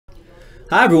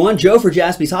Hi everyone, Joe for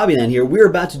Jaspys Hobbyland here. We're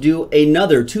about to do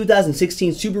another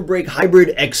 2016 Super Break Hybrid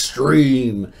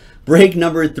Extreme. Break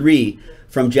number 3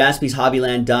 from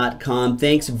JaspysHobbyland.com.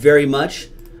 Thanks very much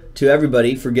to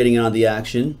everybody for getting in on the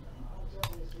action.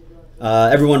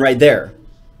 Everyone right there.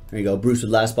 There you go, Bruce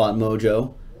with Last Spot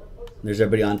Mojo. There's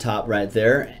everybody on top right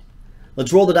there.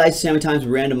 Let's roll the dice, see how many times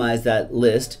we randomize that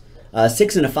list.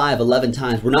 6 and a 5, 11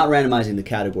 times. We're not randomizing the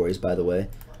categories, by the way.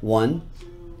 1,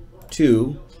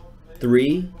 2,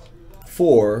 3,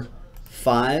 4,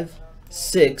 5,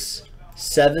 6,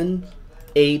 7,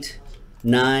 8,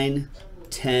 9,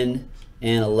 10,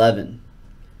 and 11.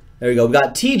 There we go. We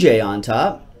got TJ on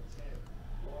top.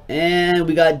 And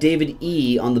we got David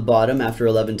E on the bottom after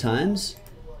 11 times.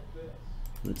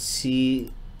 Let's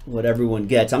see what everyone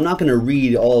gets. I'm not going to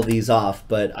read all of these off,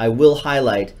 but I will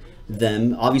highlight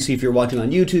them. Obviously, if you're watching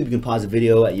on YouTube, you can pause the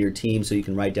video at your team so you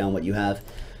can write down what you have.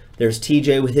 There's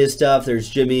TJ with his stuff. There's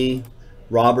Jimmy,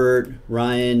 Robert,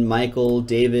 Ryan, Michael,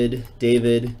 David.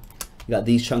 You got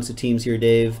these chunks of teams here,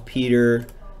 Dave. Peter,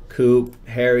 Coop,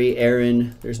 Harry,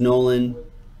 Aaron. There's Nolan,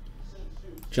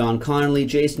 John Connolly.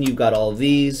 Jason, you've got all of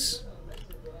these.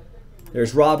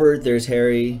 There's Robert. There's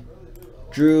Harry,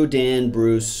 Drew, Dan,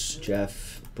 Bruce,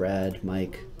 Jeff, Brad,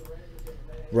 Mike,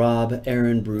 Rob,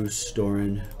 Aaron, Bruce,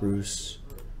 Doran, Bruce,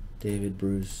 David,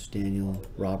 Bruce, Daniel,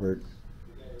 Robert.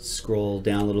 Scroll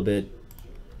down a little bit.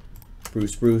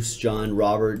 Bruce, John,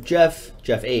 Robert, Jeff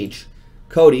H.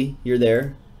 Cody, you're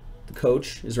there. The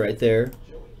coach is right there.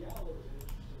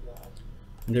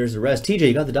 And there's the rest. TJ,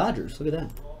 you got the Dodgers. Look at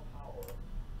that.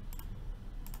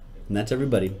 And that's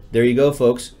everybody. There you go,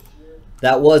 folks.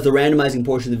 That was the randomizing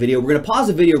portion of the video. We're going to pause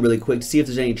the video really quick to see if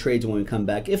there's any trades when we come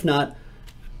back. If not,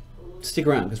 stick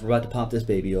around because we're about to pop this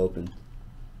baby open.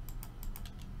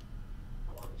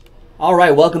 All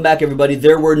right, welcome back, everybody.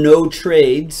 There were no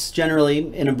trades.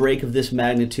 Generally, in a break of this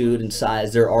magnitude and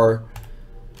size, there are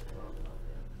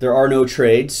no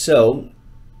trades. So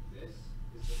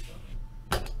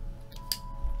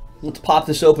let's pop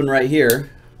this open right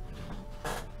here.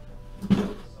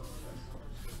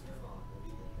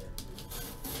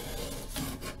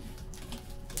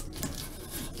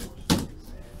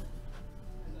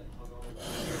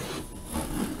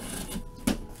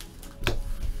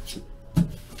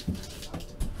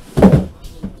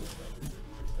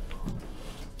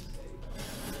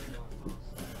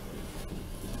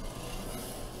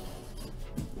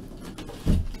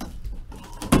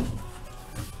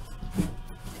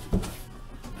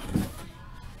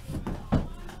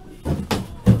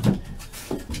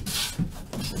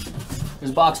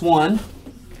 There's box 1.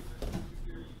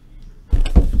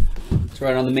 It's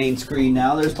right on the main screen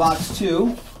now. There's box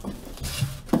 2.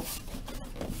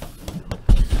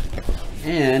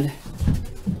 And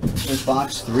there's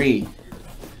box 3.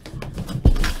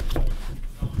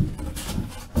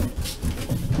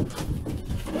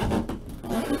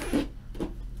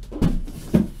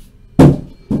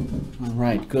 All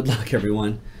right, good luck,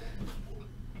 everyone.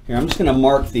 Here, I'm just going to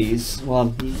mark these. Well,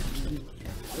 I'm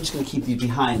just going to keep these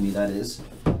behind me, that is.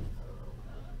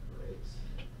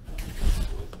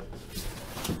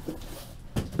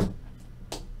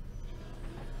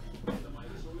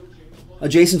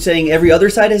 Jason saying every other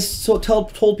site has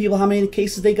told people how many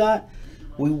cases they got.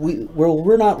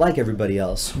 We're not like everybody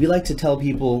else. We like to tell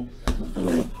people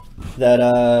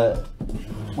that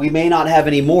we may not have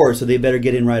any more, so they better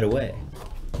get in right away.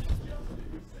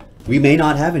 We may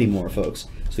not have any more, folks.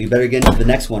 So you better get into the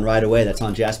next one right away. That's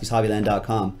on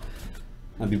JaspysHobbyland.com.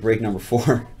 That'll be break number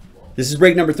 4. This is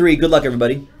break number 3. Good luck,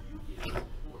 everybody.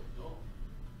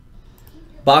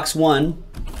 Box 1.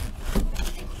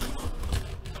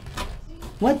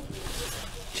 What?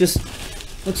 Just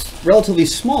looks relatively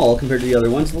small compared to the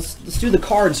other ones. Let's do the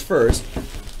cards first.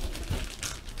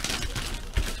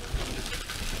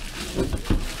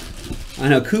 I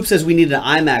know. Coop says we need an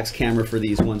IMAX camera for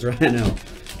these ones, right? I know.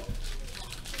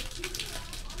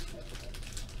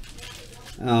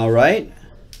 All right,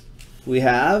 we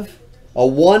have a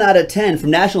 1 out of 10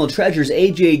 from National Treasures,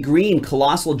 AJ Green,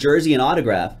 Colossal Jersey and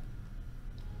Autograph.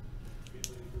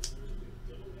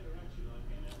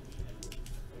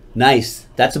 Nice.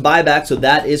 That's a buyback, so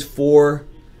that is for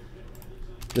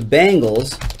the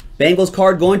Bengals. Bengals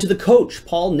card going to the coach,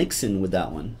 Paul Nixon, with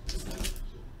that one.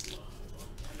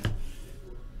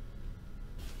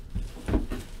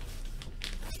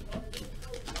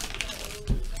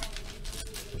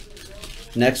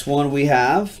 Next one we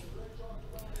have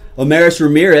Omaris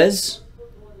Ramirez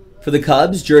for the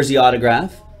Cubs, jersey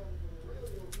autograph.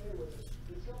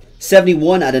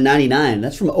 71 out of 99.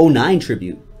 That's from 09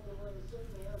 tribute.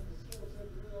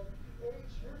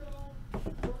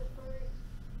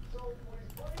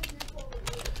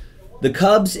 The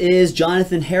Cubs is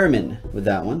Jonathan Harriman with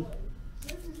that one.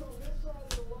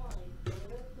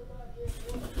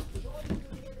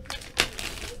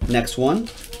 Next one,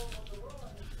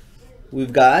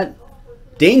 we've got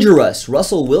Dangerous,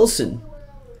 Russell Wilson.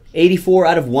 84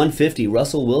 out of 150,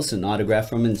 Russell Wilson, autograph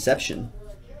from Inception.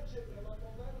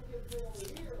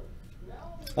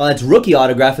 Oh, that's rookie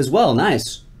autograph as well.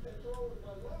 Nice.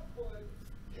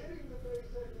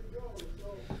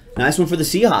 Nice one for the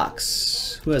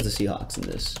Seahawks. Who has the Seahawks in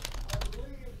this?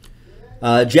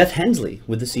 Jeff Hensley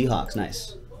with the Seahawks.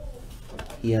 Nice.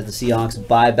 He has the Seahawks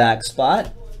buyback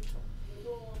spot.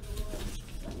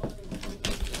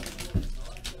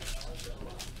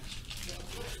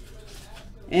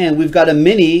 And we've got a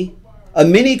mini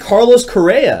Carlos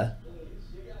Correa.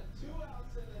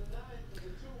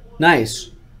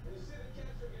 Nice.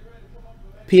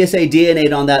 PSA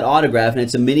DNA'd on that autograph, and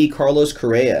it's a mini Carlos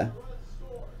Correa.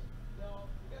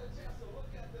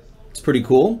 It's pretty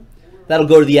cool. That'll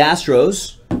go to the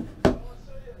Astros.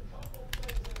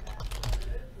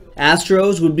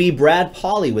 Astros would be Brad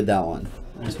Pauly with that one.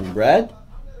 Nice one, Brad.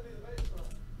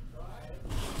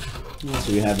 What else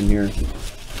do we have in here?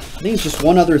 I think it's just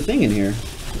one other thing in here.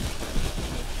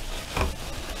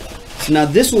 So now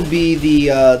this will be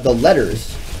the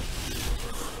letters.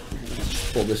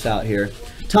 Let's pull this out here.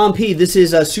 Tom P, this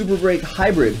is a Super Break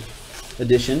Hybrid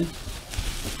Edition.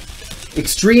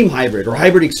 Extreme Hybrid, or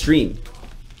Hybrid Extreme.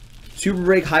 Super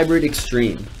Break Hybrid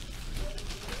Extreme.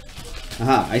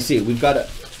 Aha, I see. We've got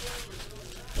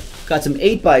some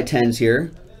 8x10s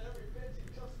here.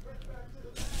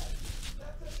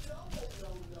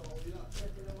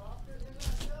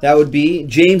 That would be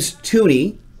James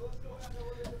Tooney.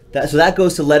 So that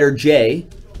goes to letter J.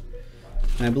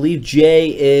 And I believe J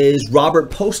is Robert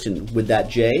Poston with that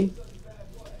J.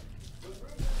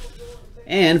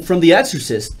 And from The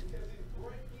Exorcist.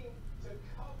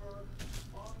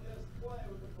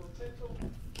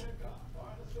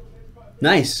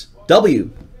 Nice.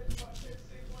 W.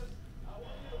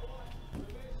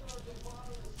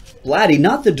 Blatty,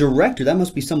 not the director. That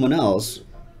must be someone else.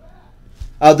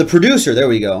 The producer, there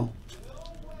we go.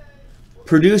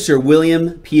 Producer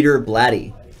William Peter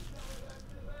Blatty.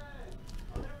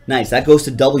 Nice, that goes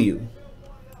to W.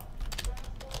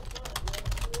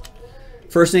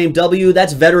 First name W,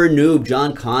 that's veteran noob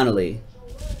John Connolly.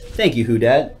 Thank you,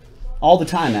 Whodat. All the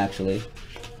time, actually.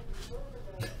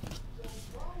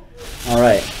 All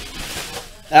right.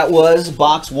 That was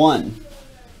box 1.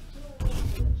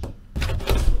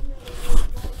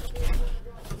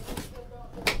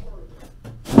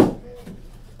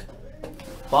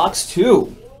 Box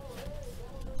 2.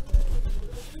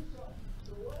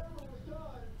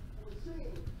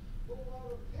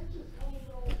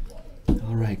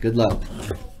 All right, good luck.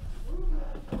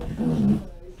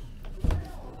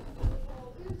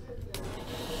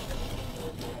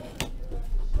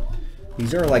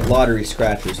 These are like lottery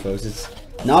scratchers, folks. It's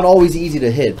not always easy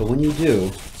to hit, but when you do,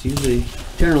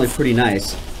 it's generally pretty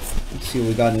nice. Let's see what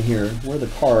we got in here. Where are the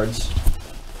cards?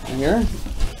 In here?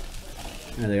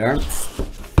 There they are.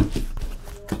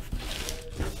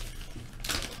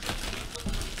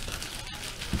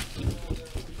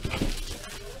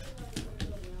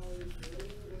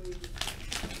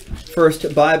 First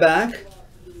buyback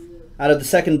out of the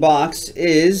second box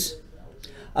is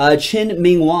Chin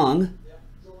Ming Wang.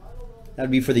 That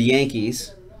would be for the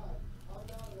Yankees.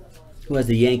 Who has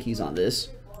the Yankees on this?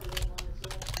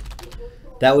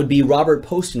 That would be Robert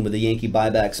Poston with the Yankee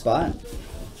buyback spot.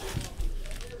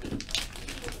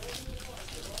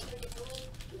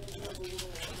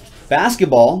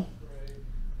 Basketball,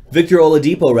 Victor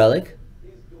Oladipo relic.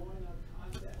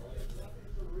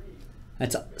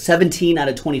 That's 17 out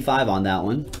of 25 on that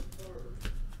one.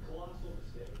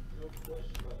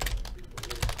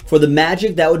 For the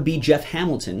Magic, that would be Jeff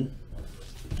Hamilton.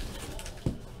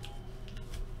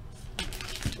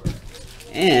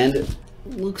 And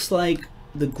looks like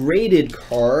the graded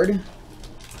card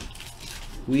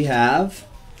we have.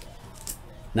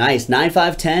 Nice,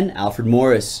 9/5/10, Alfred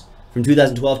Morris. From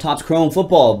 2012 Topps Chrome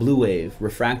Football, Blue Wave,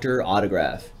 Refractor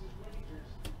Autograph.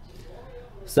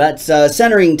 So that's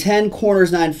centering 10,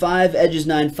 corners 9/5, edges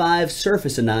 9/5,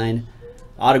 surface a 9,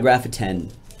 autograph a 10.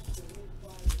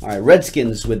 All right,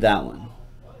 Redskins with that one.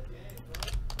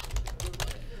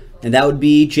 And that would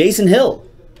be Jason Hill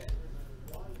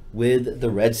with the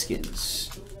Redskins.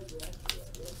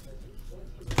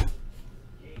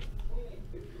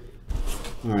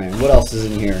 All right, what else is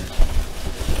in here?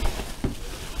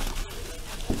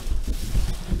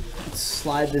 Let's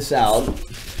slide this out.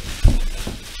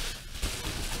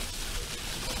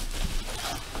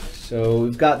 So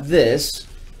we've got this,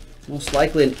 most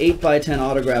likely an 8x10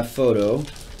 autograph photo.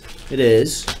 It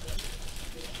is.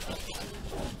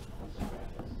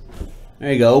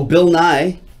 There you go. Bill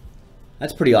Nye.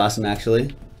 That's pretty awesome,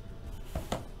 actually.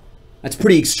 That's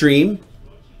pretty extreme.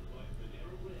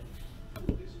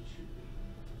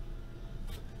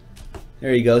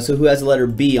 There you go. So who has the letter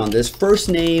B on this? First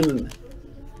name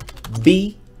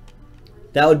B.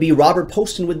 That would be Robert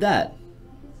Poston with that.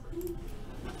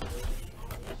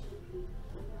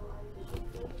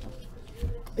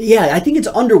 Yeah, I think it's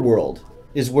Underworld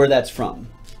is where that's from.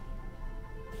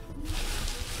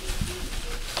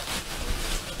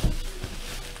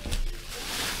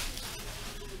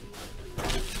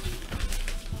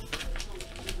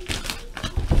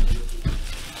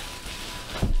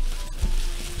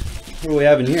 What do we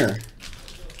have in here?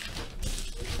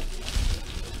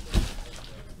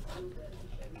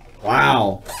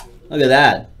 Wow. Look at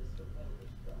that.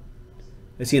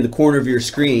 I see in the corner of your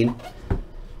screen.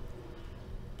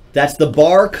 That's the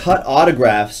bar cut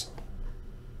autographs.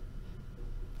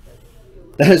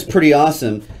 That is pretty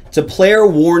awesome. It's a player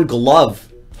worn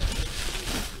glove.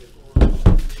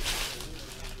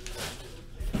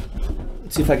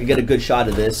 Let's see if I can get a good shot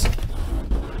of this.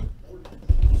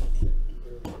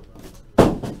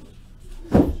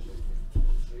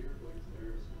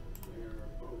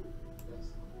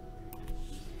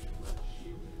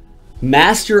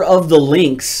 Master of the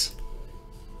Links,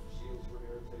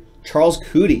 Charles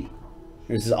Cootie.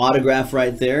 There's his autograph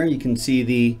right there. You can see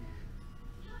the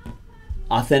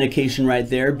authentication right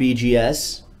there,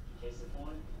 BGS.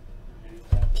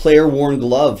 Player worn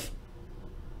glove.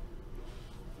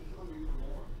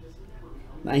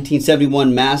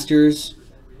 1971 Masters.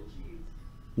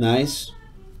 Nice.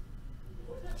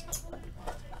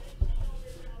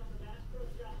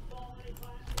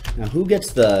 Now who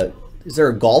gets the... Is there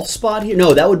a golf spot here?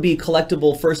 No, that would be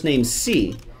collectible first name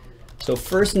C. So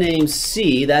first name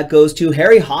C, that goes to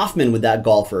Harry Hoffman with that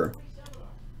golfer.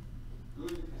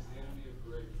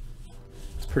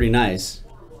 It's pretty nice.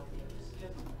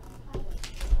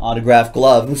 Autograph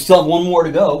glove. We still have one more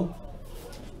to go.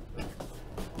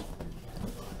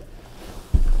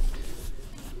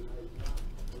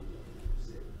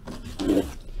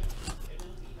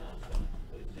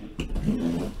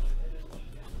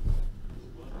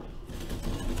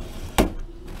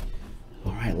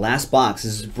 Last box.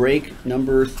 This is break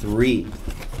number 3.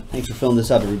 Thanks for filling this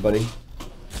up, everybody.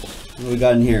 What do we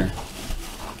got in here?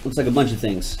 Looks like a bunch of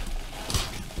things.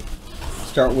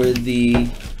 Start with the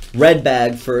red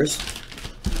bag first.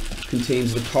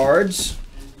 Contains the cards.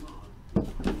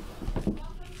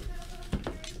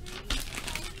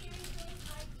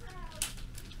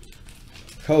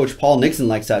 Coach Paul Nixon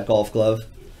likes that golf glove.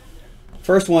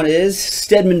 First one is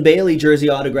Stedman Bailey jersey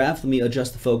autograph. Let me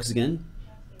adjust the focus again.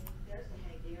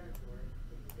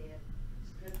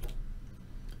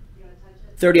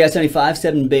 30/75,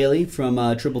 Stedman Bailey from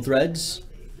Triple Threads.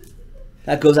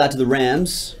 That goes out to the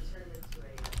Rams.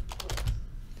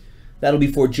 That'll be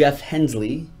for Jeff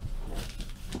Hensley.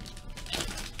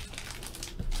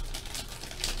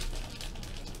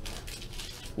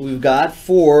 We've got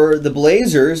for the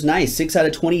Blazers, nice,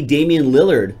 6/20, Damian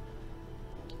Lillard.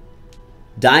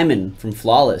 Diamond from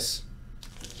Flawless.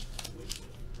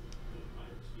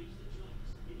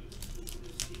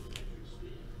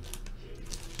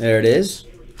 There it is.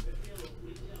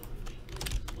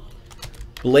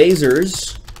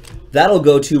 Blazers, that'll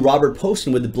go to Robert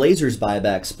Poston with the Blazers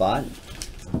buyback spot.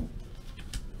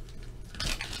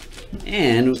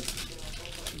 And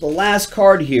the last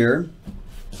card here,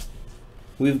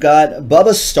 we've got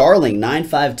Bubba Starling,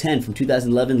 9/5/10 from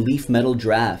 2011 Leaf Metal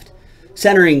Draft.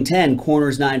 Centering 10,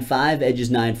 corners 9/5, edges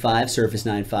 9/5, surface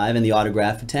 9/5, and the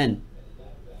autograph of 10.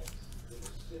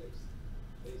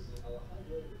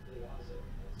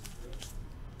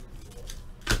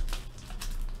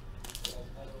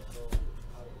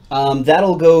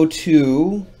 That'll go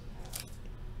to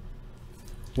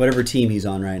whatever team he's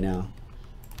on right now.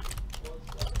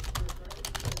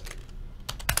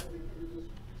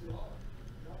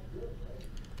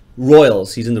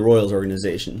 Royals. He's in the Royals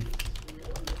organization.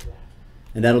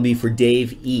 And that'll be for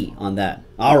Dave E on that.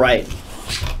 All right.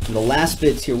 And the last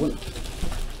bits here.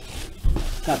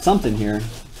 Got something here.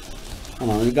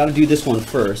 Hold on. We got to do this one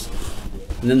first.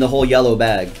 And then the whole yellow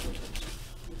bag.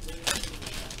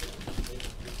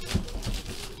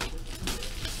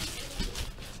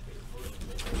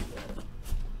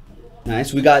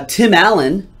 Nice. We got Tim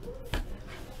Allen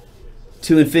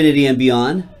to Infinity and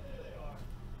Beyond.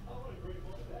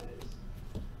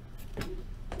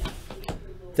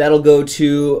 That'll go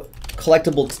to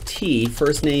Collectible T,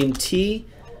 first name T.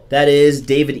 That is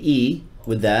David E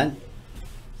with that.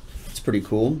 It's pretty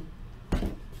cool.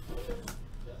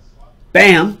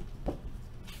 Bam!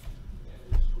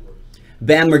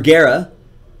 Bam Margera.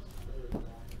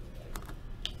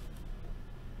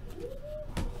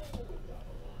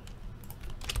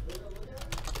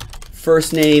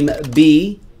 First name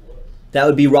B. That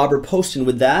would be Robert Poston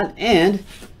with that. And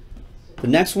the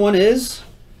next one is,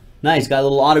 nice, got a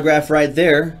little autograph right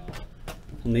there.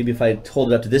 Maybe if I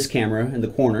hold it up to this camera in the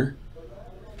corner.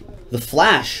 The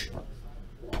Flash.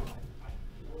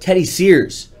 Teddy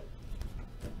Sears.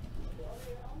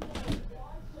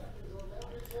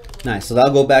 Nice, so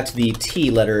that'll go back to the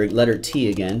T letter T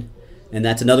again. And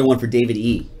that's another one for David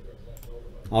E.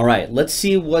 All right, let's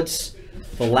see what's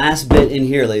the last bit in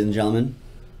here, ladies and gentlemen.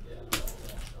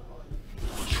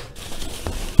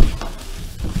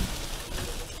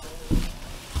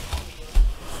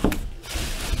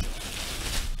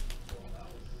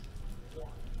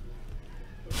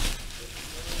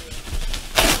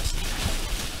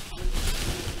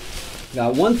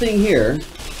 Got one thing here,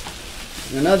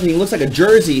 and another thing. Looks like a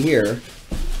jersey here.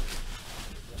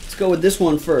 Let's go with this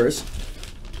one first.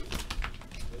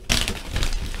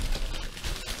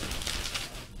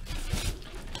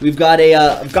 We've got a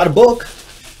I've got a book.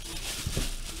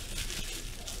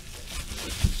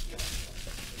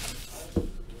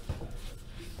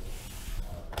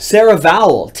 Sarah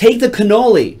Vowell, Take the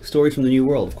Cannoli. Stories from the New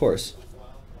World, of course.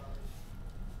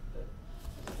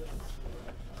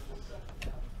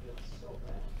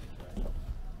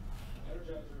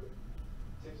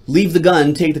 Leave the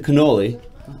gun, take the cannoli.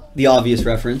 The obvious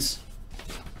reference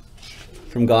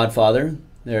from Godfather.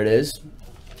 There it is.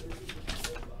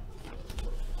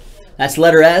 That's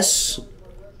letter S.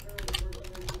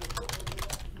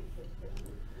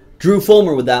 Drew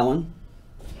Fulmer with that one.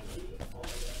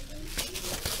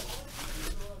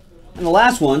 And the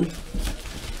last one,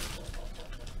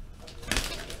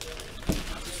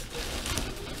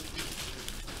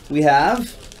 we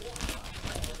have,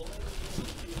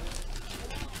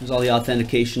 there's all the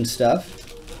authentication stuff.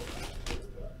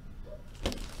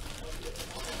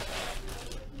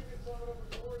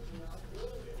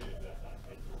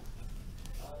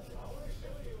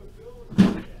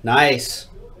 Nice.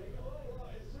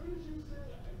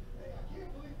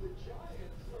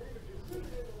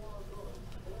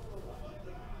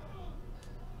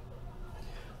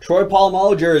 Troy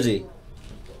Polamalu jersey.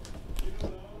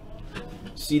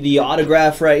 See the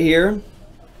autograph right here.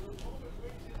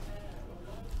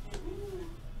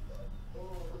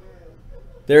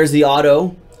 There's the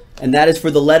auto, and that is for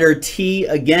the letter T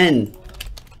again.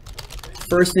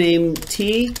 First name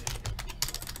T.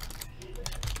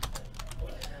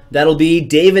 That'll be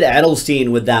David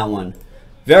Edelstein with that one.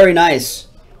 Very nice.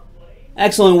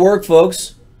 Excellent work,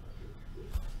 folks.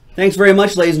 Thanks very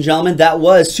much, ladies and gentlemen. That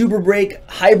was Super Break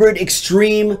Hybrid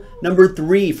Extreme number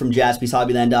 3 from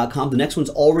JaspysHobbyland.com. The next one's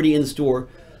already in the store.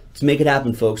 Let's make it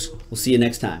happen, folks. We'll see you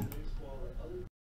next time.